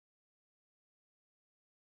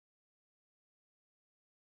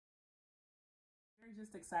We're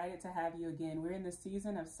just excited to have you again. We're in the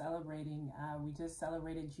season of celebrating. We just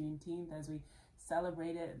celebrated Juneteenth as we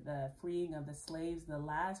celebrated the freeing of the slaves, the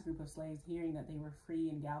last group of slaves hearing that they were free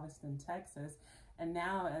in Galveston, Texas. And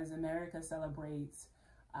now as America celebrates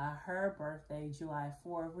her birthday, July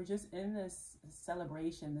 4th, we're just in this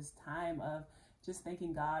celebration, this time of just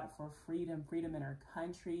thanking God for freedom, freedom in our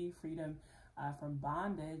country, freedom from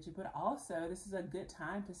bondage, but also this is a good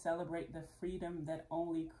time to celebrate the freedom that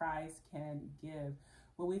only Christ can give.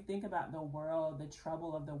 When we think about the world, the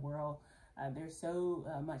trouble of the world, there's so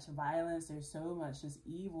much violence, there's so much just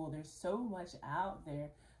evil, there's so much out there.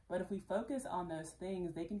 But if we focus on those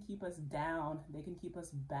things, they can keep us down, they can keep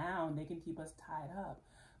us bound, they can keep us tied up.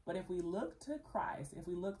 But if we look to Christ, if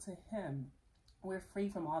we look to Him, we're free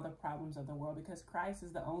from all the problems of the world because Christ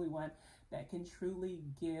is the only one that can truly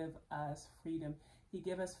give us freedom. He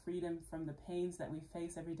gives us freedom from the pains that we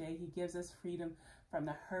face every day. He gives us freedom from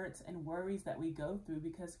the hurts and worries that we go through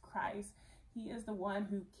because Christ, He is the one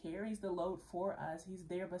who carries the load for us. He's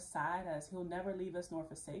there beside us. He'll never leave us nor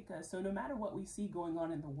forsake us. So no matter what we see going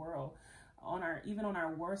on in the world, even on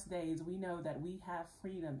our worst days, we know that we have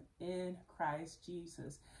freedom in Christ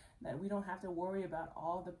Jesus, that we don't have to worry about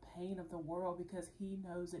all the pain of the world because He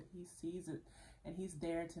knows it, He sees it, and He's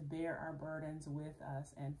there to bear our burdens with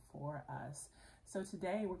us and for us. So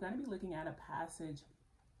today we're going to be looking at a passage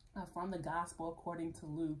from the Gospel according to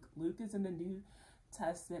Luke. Luke is in the New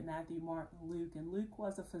Testament, Matthew, Mark, Luke, and Luke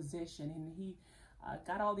was a physician, and he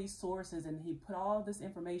got all these sources and he put all this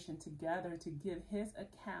information together to give his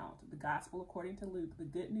account, the Gospel according to Luke, the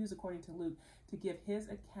good news according to Luke, to give his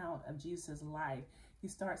account of Jesus' life. He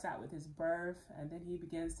starts out with his birth, and then he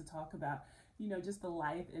begins to talk about, just the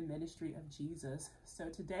life and ministry of Jesus. So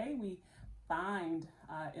today we find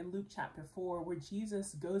in Luke chapter 4 where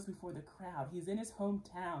Jesus goes before the crowd. He's in his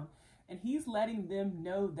hometown, and he's letting them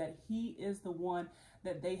know that he is the one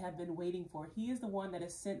that they have been waiting for. He is the one that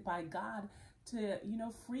is sent by God to,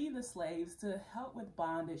 free the slaves, to help with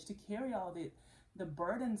bondage, to carry all the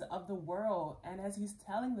burdens of the world. And as he's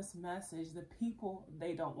telling this message, the people,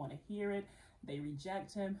 they don't want to hear it. They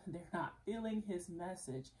reject him. They're not feeling his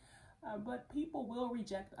message. But people will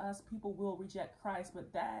reject us. People will reject Christ.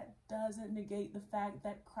 But that doesn't negate the fact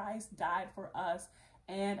that Christ died for us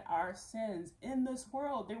and our sins. In this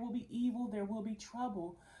world, there will be evil. There will be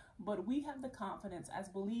trouble. But we have the confidence as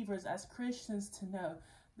believers, as Christians, to know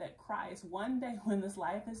that Christ, one day when this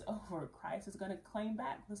life is over, Christ is going to claim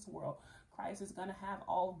back this world. Christ is going to have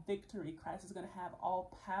all victory. Christ is going to have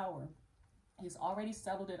all power. He's already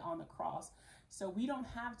settled it on the cross. So we don't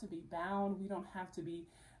have to be bound. We don't have to be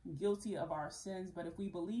guilty of our sins. But if we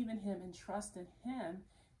believe in Him and trust in Him,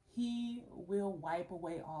 He will wipe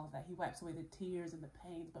away all of that. He wipes away the tears and the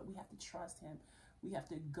pains, but we have to trust Him. We have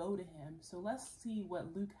to go to Him. So let's see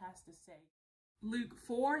what Luke has to say. Luke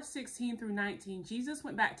 4:16 through 19. Jesus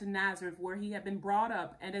went back to Nazareth where he had been brought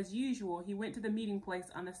up, and as usual, he went to the meeting place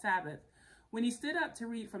on the Sabbath. When he stood up to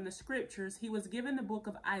read from the scriptures, he was given the book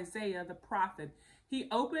of Isaiah the prophet. He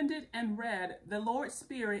opened it and read, "The Lord's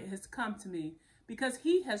Spirit has come to me, because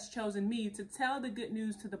He has chosen me to tell the good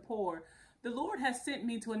news to the poor. The Lord has sent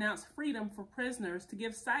me to announce freedom for prisoners, to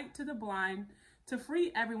give sight to the blind, to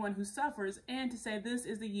free everyone who suffers, and to say this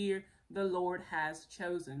is the year the Lord has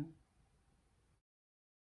chosen."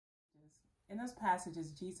 In those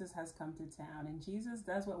passages, Jesus has come to town, and Jesus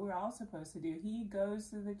does what we're all supposed to do. He goes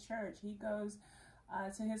to the church. He goes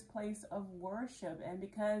to his place of worship. And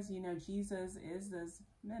because, Jesus is this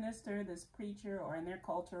minister, this preacher, or in their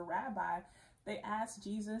culture, rabbi, they ask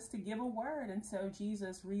Jesus to give a word. And so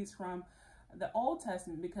Jesus reads from the Old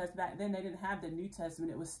Testament, because back then they didn't have the New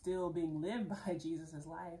Testament. It was still being lived by Jesus's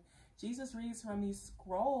life. Jesus reads from these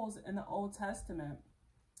scrolls in the Old Testament.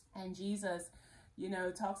 And Jesus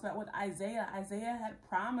talks about what Isaiah had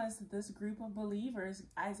promised this group of believers.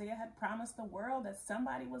 Isaiah had promised the world that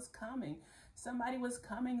somebody was coming. Somebody was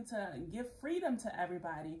coming to give freedom to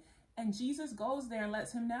everybody. And Jesus goes there and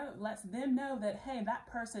lets them know that, hey, that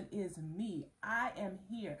person is me. I am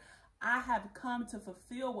here. I have come to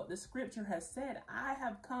fulfill what the scripture has said. I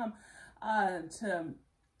have come to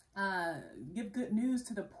give good news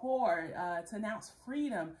to the poor, to announce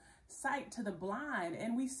freedom, sight to the blind.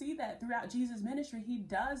 And we see that throughout Jesus' ministry. He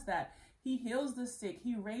does that. He heals the sick.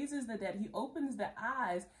 He raises the dead. He opens the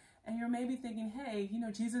eyes. And you're maybe thinking, hey,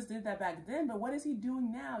 Jesus did that back then, but what is He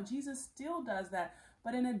doing now? Jesus still does that,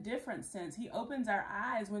 but in a different sense. He opens our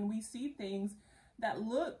eyes when we see things that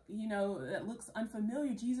that looks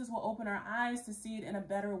unfamiliar. Jesus will open our eyes to see it in a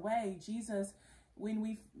better way. Jesus, when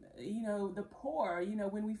we, the poor,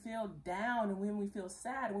 when we feel down and when we feel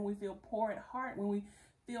sad, when we feel poor at heart, when we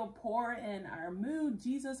feel poor in our mood,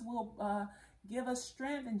 Jesus will give us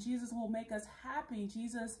strength, and Jesus will make us happy.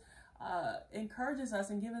 Jesus encourages us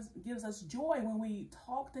and gives us joy when we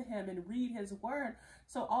talk to him and read his word.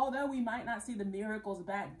 So although we might not see the miracles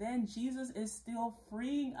back then, Jesus is still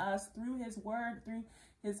freeing us through his word, through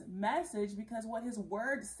his message, because what his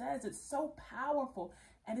word says, it's so powerful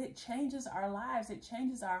and it changes our lives. It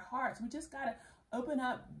changes our hearts. We just got to open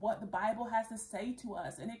up what the Bible has to say to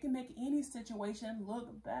us, and it can make any situation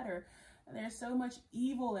look better. And there's so much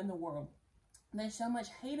evil in the world. There's so much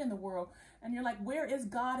hate in the world, and you're like, where is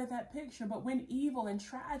God in that picture? But when evil and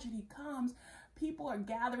tragedy comes, people are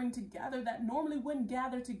gathering together that normally wouldn't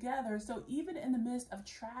gather together. So even in the midst of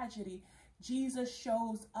tragedy, Jesus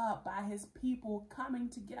shows up by his people coming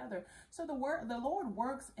together. So the Lord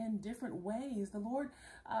works in different ways. The Lord,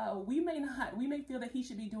 we may feel that he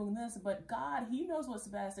should be doing this, but God, he knows what's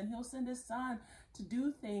best, and he'll send his son to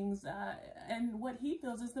do things and what he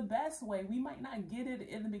feels is the best way. We might not get it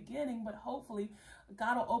in the beginning, but hopefully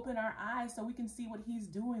God will open our eyes so we can see what he's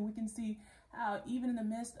doing. We can see how even in the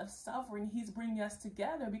midst of suffering, he's bringing us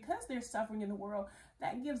together. Because there's suffering in the world,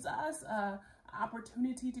 that gives us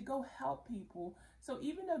opportunity to go help people. So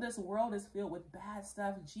even though this world is filled with bad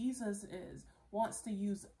stuff, Jesus wants to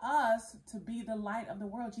use us to be the light of the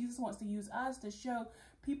world. Jesus wants to use us to show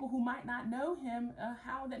people who might not know him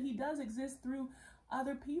how that he does exist through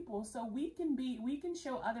other people. So we can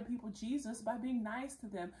show other people Jesus by being nice to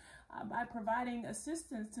them, by providing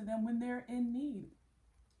assistance to them when they're in need.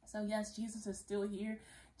 So yes, Jesus is still here.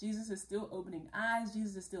 Jesus is still opening eyes.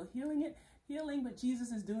 Jesus is still healing, but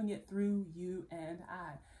Jesus is doing it through you and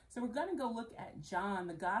I. So we're going to go look at John,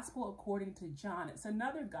 the gospel according to John. It's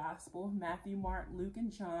another gospel, Matthew, Mark, Luke,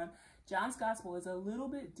 and John. John's gospel is a little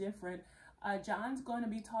bit different. John's going to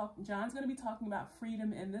be talking about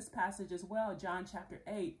freedom in this passage as well, John chapter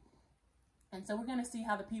 8. And so we're going to see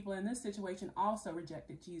how the people in this situation also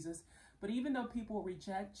rejected Jesus. But even though people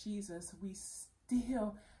reject Jesus, we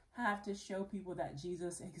still have to show people that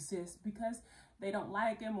Jesus exists. Because they don't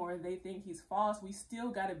like him or they think he's false, we still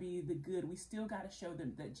got to be the good. We still got to show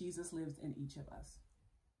them that Jesus lives in each of us.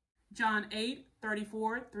 John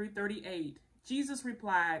 8:34 through 38. Jesus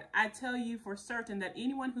replied, I tell you for certain that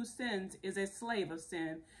anyone who sins is a slave of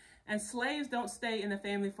sin. And slaves don't stay in the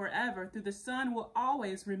family forever. Through the Son will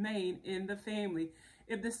always remain in the family.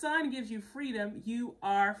 If the Son gives you freedom, you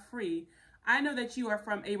are free. I know that you are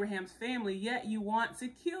from Abraham's family, yet you want to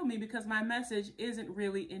kill me because my message isn't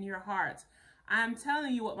really in your hearts. I'm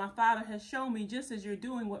telling you what my Father has shown me, just as you're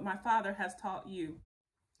doing what my Father has taught you.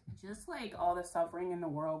 Just like all the suffering in the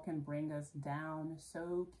world can bring us down,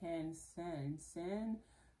 so can sin. Sin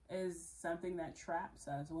is something that traps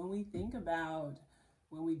us. When we think about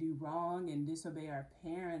when we do wrong and disobey our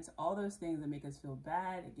parents, all those things that make us feel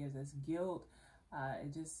bad, it gives us guilt.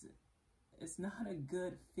 It's not a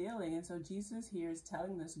good feeling. And so Jesus here is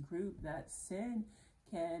telling this group that sin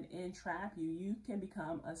can entrap you. You can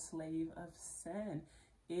become a slave of sin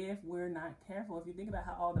if we're not careful. If you think about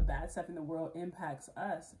how all the bad stuff in the world impacts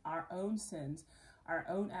us, our own sins, our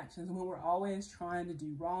own actions, when we're always trying to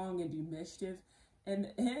do wrong and do mischief, in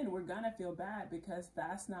the end, we're going to feel bad because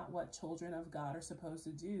that's not what children of God are supposed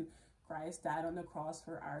to do. Christ died on the cross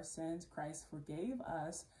for our sins. Christ forgave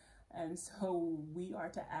us. And so we are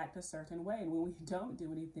to act a certain way. And when we don't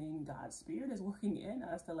do anything, God's Spirit is working in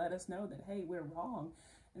us to let us know that, hey, we're wrong.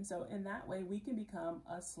 And so in that way, we can become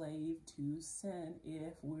a slave to sin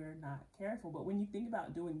if we're not careful. But when you think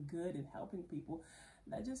about doing good and helping people,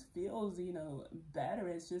 that just feels, better.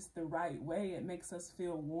 It's just the right way. It makes us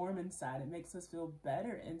feel warm inside. It makes us feel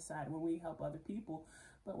better inside when we help other people.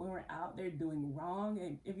 But when we're out there doing wrong,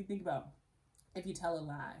 and if you think about, if you tell a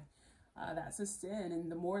lie, that's a sin.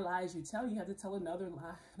 And the more lies you tell, you have to tell another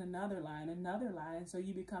lie, and another lie, and another lie. And so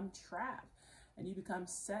you become trapped and you become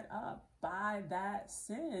set up by that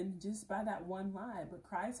sin, just by that one lie. But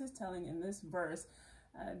Christ is telling in this verse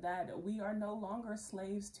that we are no longer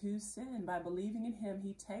slaves to sin. By believing in him,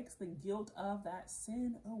 he takes the guilt of that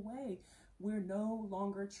sin away. We're no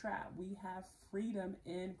longer trapped. We have freedom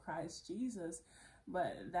in Christ Jesus.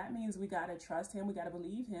 But that means we got to trust him, we got to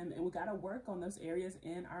believe him, and we got to work on those areas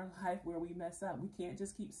in our life where we mess up. We can't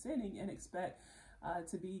just keep sinning and expect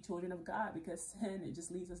to be children of God, because sin, it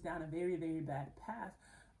just leads us down a very, very bad path.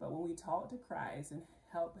 But when we talk to Christ and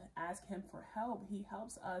ask him for help, he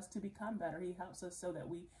helps us to become better. He helps us so that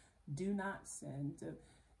we do not sin.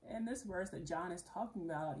 In this verse that John is talking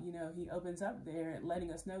about, he opens up there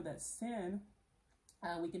letting us know that sin,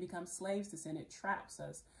 we can become slaves to sin. It traps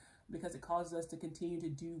us, because it causes us to continue to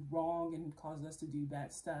do wrong and causes us to do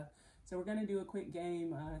bad stuff. So we're going to do a quick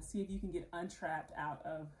game, see if you can get untrapped out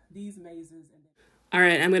of these mazes. All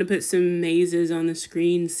right, I'm going to put some mazes on the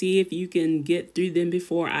screen. See if you can get through them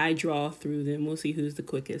before I draw through them. We'll see who's the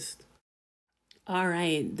quickest. All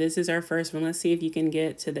right, this is our first one. Let's see if you can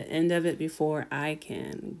get to the end of it before I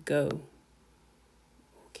can go.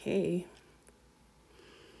 Okay.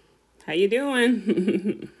 How you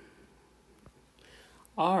doing?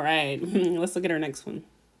 All right, let's look at our next one.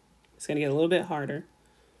 It's going to get a little bit harder.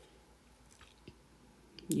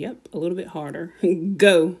 Yep, a little bit harder.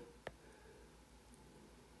 Go.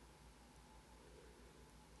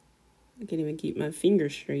 I can't even keep my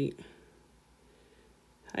fingers straight.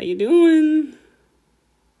 How you doing?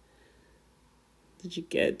 Did you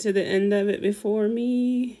get to the end of it before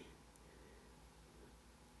me?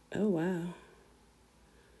 Oh, wow.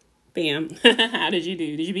 Bam. How did you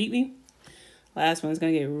do? Did you beat me? Last one's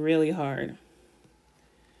going to get really hard.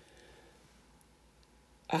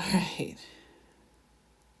 All right.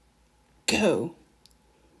 Go.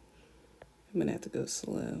 I'm going to have to go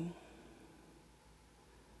slow.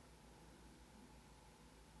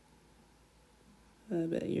 I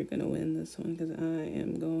bet you're going to win this one because I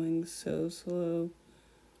am going so slow.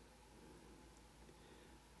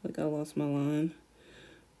 Like I lost my line.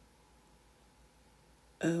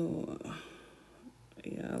 Oh,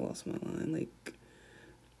 yeah, I lost my line. Like,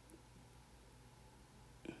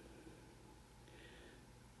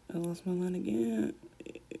 I lost my line again.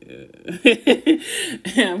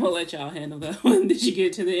 I'm going to let y'all handle that one. Did you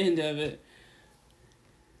get to the end of it?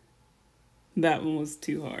 That one was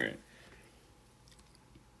too hard.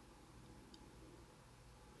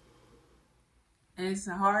 And it's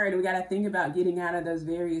hard. We got to think about getting out of those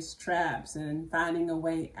various traps and finding a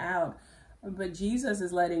way out. But Jesus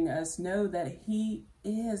is letting us know that he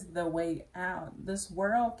is the way out. This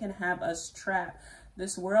world can have us trapped.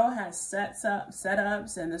 This world has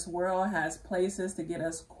setups, and this world has places to get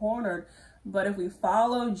us cornered. But if we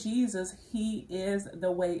follow Jesus, he is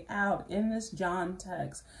the way out. In this John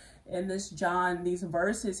text, these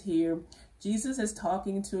verses here, Jesus is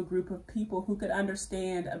talking to a group of people who could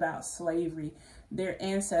understand about slavery. Their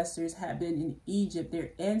ancestors had been in Egypt.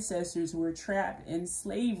 Their ancestors were trapped in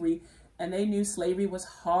slavery, and they knew slavery was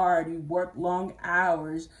hard. You worked long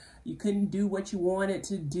hours. You couldn't do what you wanted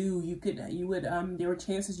to do. There were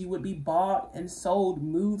chances you would be bought and sold,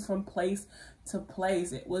 moved from place to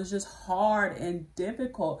place. It was just hard and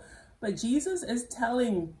difficult. But Jesus is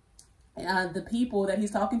telling the people that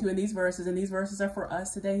he's talking to in these verses, and these verses are for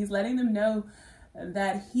us today. He's letting them know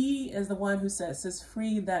that he is the one who sets us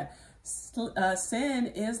free, that sin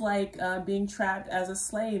is like being trapped as a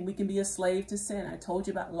slave. We can be a slave to sin. I told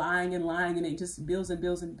you about lying, and it just builds and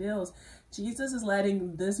builds and builds. Jesus is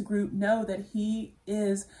letting this group know that he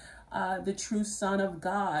is the true Son of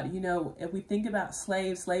God. You know, if we think about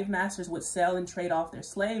slave masters would sell and trade off their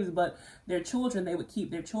slaves, but their children, they would keep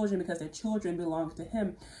their children because their children belonged to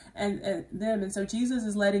him and them. And so Jesus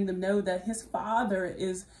is letting them know that his Father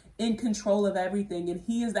is in control of everything, and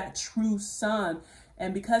he is that true Son.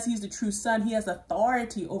 And because he's the true Son, he has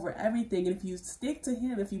authority over everything. And if you stick to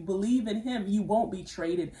him, if you believe in him, you won't be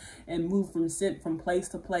traded and moved from place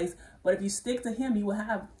to place. But if you stick to him, you will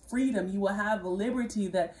have freedom. You will have liberty,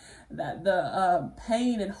 that the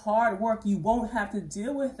pain and hard work, you won't have to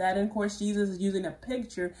deal with that. And of course, Jesus is using a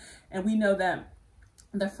picture. And we know that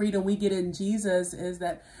the freedom we get in Jesus is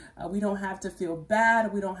that we don't have to feel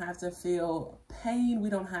bad. We don't have to feel pain. We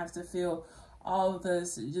don't have to feel all of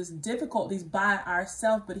this just difficulties by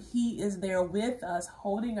ourselves, but he is there with us,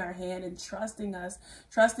 holding our hand and trusting us,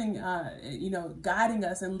 guiding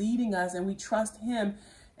us and leading us, and we trust him,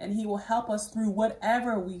 and he will help us through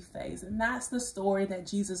whatever we face. And that's the story that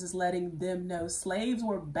Jesus is letting them know. Slaves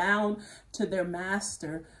were bound to their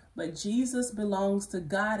master, but Jesus belongs to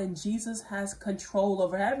God, and Jesus has control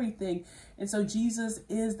over everything. And so Jesus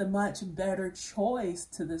is the much better choice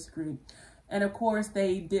to this group. And of course,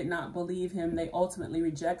 they did not believe him. They ultimately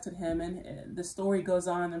rejected him. And the story goes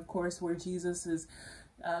on, of course, where Jesus is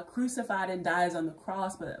crucified and dies on the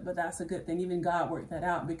cross. But that's a good thing. Even God worked that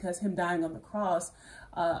out, because him dying on the cross,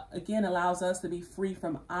 again, allows us to be free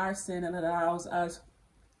from our sin, and allows us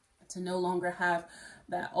to no longer have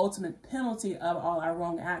that ultimate penalty of all our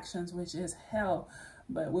wrong actions, which is hell.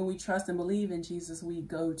 But when we trust and believe in Jesus, we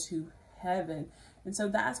go to heaven. And so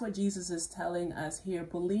that's what Jesus is telling us here.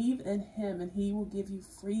 Believe in him, and he will give you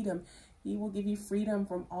freedom. He will give you freedom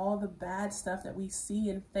from all the bad stuff that we see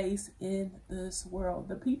and face in this world.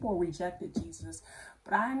 The people rejected Jesus,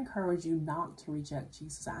 but I encourage you not to reject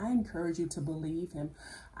Jesus. I encourage you to believe him.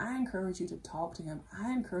 I encourage you to talk to him.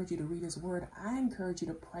 I encourage you to read his word. I encourage you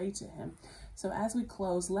to pray to him. So as we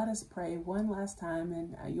close, let us pray one last time,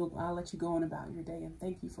 and I'll let you go on about your day. And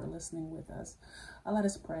thank you for listening with us. Let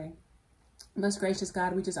us pray. Most gracious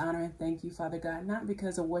God, we just honor and thank you, Father God, not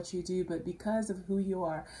because of what you do, but because of who you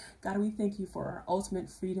are. God, we thank you for our ultimate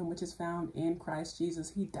freedom, which is found in Christ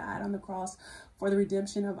Jesus. He died on the cross for the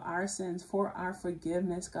redemption of our sins, for our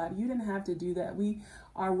forgiveness, God. You didn't have to do that. We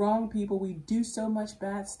are wrong people. We do so much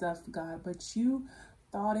bad stuff, God, but you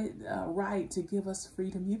thought it right to give us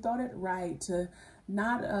freedom. You thought it right to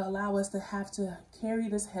not allow us to have to carry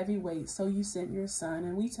this heavy weight. So you sent your son,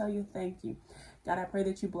 and we tell you thank you. God, I pray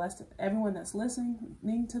that you bless everyone that's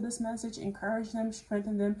listening to this message, encourage them,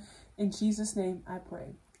 strengthen them. In Jesus' name I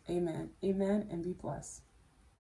pray. Amen. Amen, and be blessed.